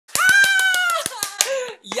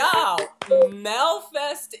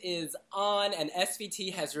Melfest is on, and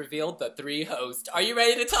SVT has revealed the 3 hosts. Are you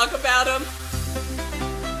ready to talk about them?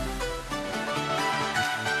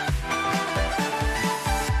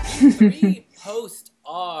 3 hosts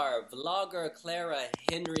are vlogger Clara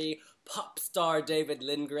Henry, pop star David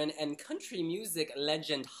Lindgren, and country music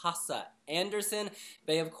legend Hasse Andersson.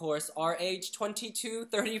 They, of course, are aged 22,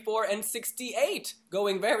 34, and 68,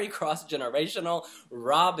 going very cross-generational.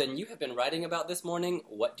 Robin, you have been writing about this morning.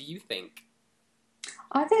 What do you think?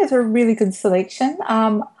 I think it's a really good selection.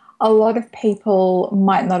 A lot of people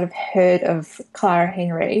might not have heard of Clara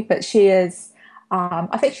Henry, but she is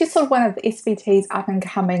I think she's sort of one of SVT's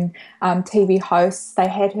up-and-coming TV hosts. They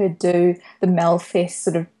had her do the Melfest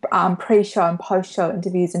sort of pre-show and post-show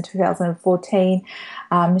interviews in 2014.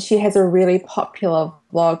 She has a really popular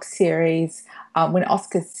vlog series. When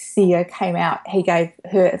Oscar Sia came out, he gave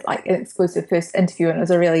her like an exclusive first interview, and it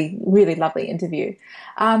was a really, really lovely interview.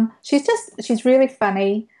 She's really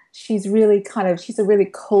funny. She's a really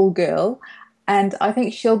cool girl, and I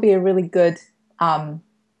think she'll be a really good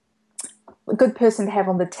person to have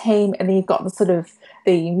on the team. And then you've got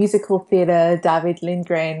the musical theatre David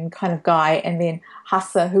Lindgren kind of guy, and then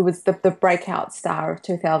Hasse, who was the breakout star of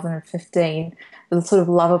 2015, the sort of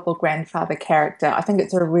lovable grandfather character. I think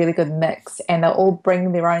it's a really good mix, and they'll all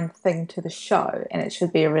bring their own thing to the show, and it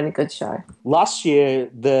should be a really good show. Last year,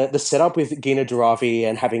 the setup with Gina Diravi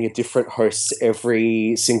and having a different host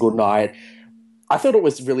every single night, I thought it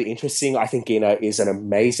was really interesting. I think Gina is an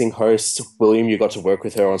amazing host. William, you got to work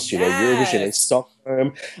with her on Studio Eurovision in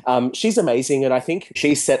Stockholm. She's amazing, and I think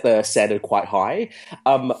she set the standard quite high.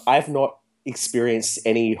 I've not experienced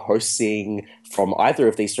any hosting from either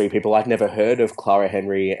of these 3 people. I'd never heard of Clara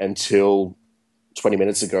Henry until 20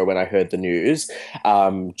 minutes ago when I heard the news.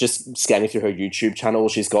 Just scanning through her YouTube channel,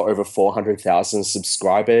 she's got over 400,000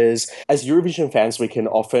 subscribers. As Eurovision fans, we can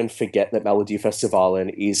often forget that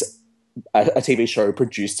Melodifestivalen is a TV show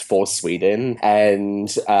produced for Sweden, and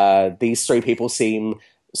these 3 people seem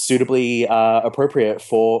suitably appropriate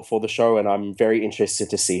for the show, and I'm very interested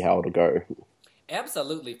to see how it'll go.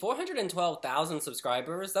 Absolutely. 412,000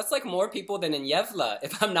 subscribers. That's like more people than in Yevla,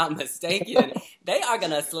 if I'm not mistaken. They are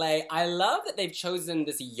going to slay. I love that they've chosen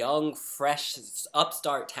this young, fresh,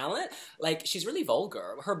 upstart talent. Like, she's really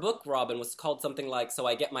vulgar. Her book, Robin, was called something like So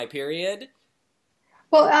I Get My Period.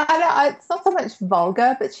 Well, it's not so much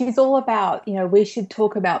vulgar, but she's all about, we should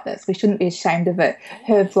talk about this. We shouldn't be ashamed of it.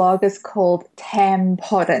 Her vlog is called Tam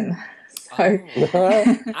Podden. So,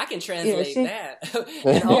 I can translate that.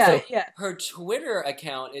 And also, her Twitter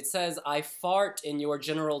account, it says, I fart in your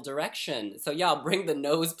general direction. So yeah, I'll bring the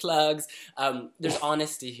nose plugs. There's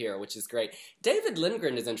honesty here, which is great. David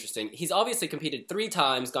Lindgren is interesting. He's obviously competed 3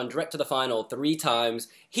 times, gone direct to the final 3 times.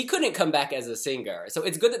 He couldn't come back as a singer. So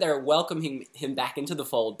it's good that they're welcoming him back into the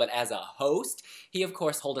fold, but as a host, he of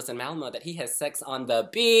course told us in Malmö that he has sex on the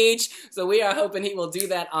beach. So we are hoping he will do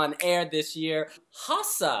that on air this year.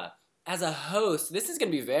 Hasse, as a host, this is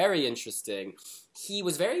going to be very interesting. He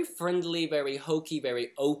was very friendly, very hokey, very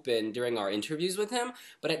open during our interviews with him,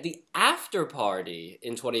 but at the after party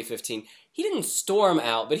in 2015, he didn't storm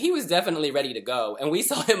out, but he was definitely ready to go, and we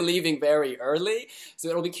saw him leaving very early, so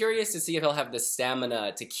it'll be curious to see if he'll have the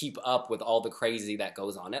stamina to keep up with all the crazy that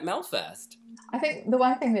goes on at Melfest. I think the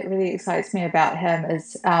one thing that really excites me about him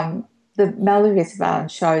is the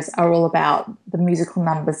Melodifestivalen shows are all about the musical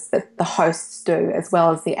numbers that the hosts do as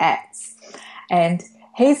well as the acts. And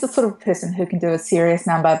he's the sort of person who can do a serious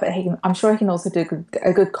number, but I'm sure he can also do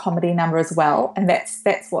a good comedy number as well. And that's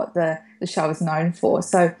what the show is known for.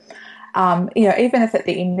 So, even if at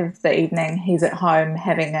the end of the evening he's at home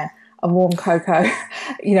having a warm cocoa,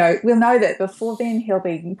 we'll know that before then he'll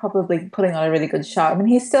be probably putting on a really good show. I mean,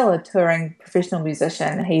 he's still a touring professional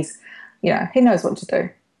musician. He knows what to do.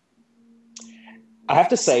 I have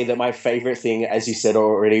to say that my favorite thing, as you said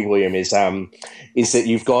already, William, is that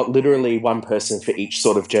you've got literally one person for each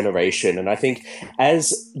sort of generation. And I think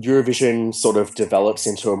as Eurovision sort of develops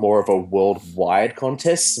into more of a worldwide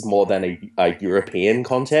contest more than a European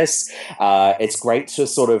contest, it's great to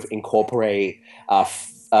sort of incorporate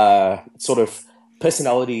sort of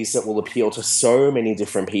personalities that will appeal to so many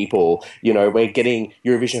different people. We're getting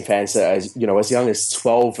Eurovision fans that are, as young as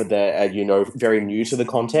 12 that are, very new to the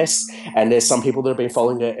contest. And there's some people that have been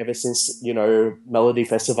following it ever since,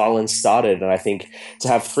 Melodifestivalen started. And I think to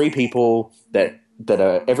have 3 people that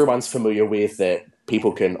are everyone's familiar with, that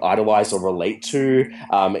people can idolize or relate to,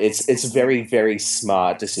 it's very, very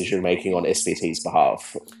smart decision making on SVT's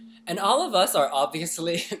behalf. And all of us are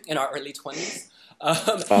obviously in our early 20s.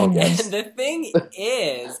 And the thing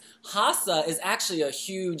is, Hasse is actually a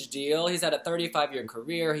huge deal. He's had a 35-year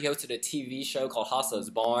career. He hosted a TV show called Hasse's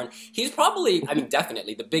Barn. He's probably, I mean,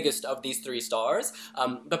 definitely the biggest of these three stars.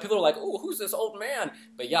 But people are like, oh, who's this old man?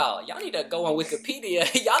 But y'all need to go on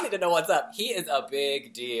Wikipedia. Y'all need to know what's up. He is a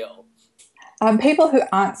big deal. People who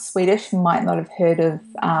aren't Swedish might not have heard of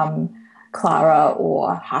Clara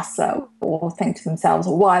or Hasse or think to themselves,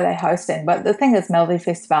 why are they hosting? But the thing is,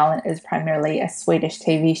 Melodifestivalen is primarily a Swedish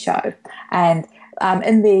TV show. And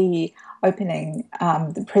in the opening,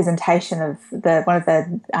 the presentation of one of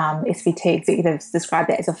the SVT executives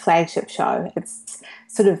described it as a flagship show. It's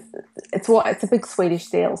a big Swedish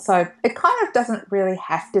deal. So it kind of doesn't really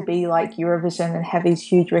have to be like Eurovision and have these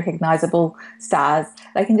huge recognizable stars.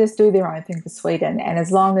 They can just do their own thing for Sweden. And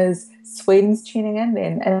as long as Sweden's tuning in,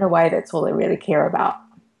 then in a way that's all they really care about.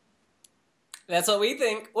 That's what we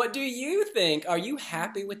think. What do you think? Are you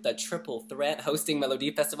happy with the triple threat hosting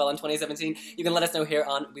Melodifestivalen in 2017? You can let us know here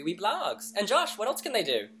on wiwibloggs. And Josh, what else can they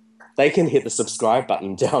do? They can hit the subscribe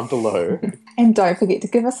button down below. And don't forget to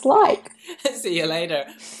give us a like. See you later.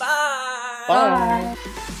 Bye. Bye.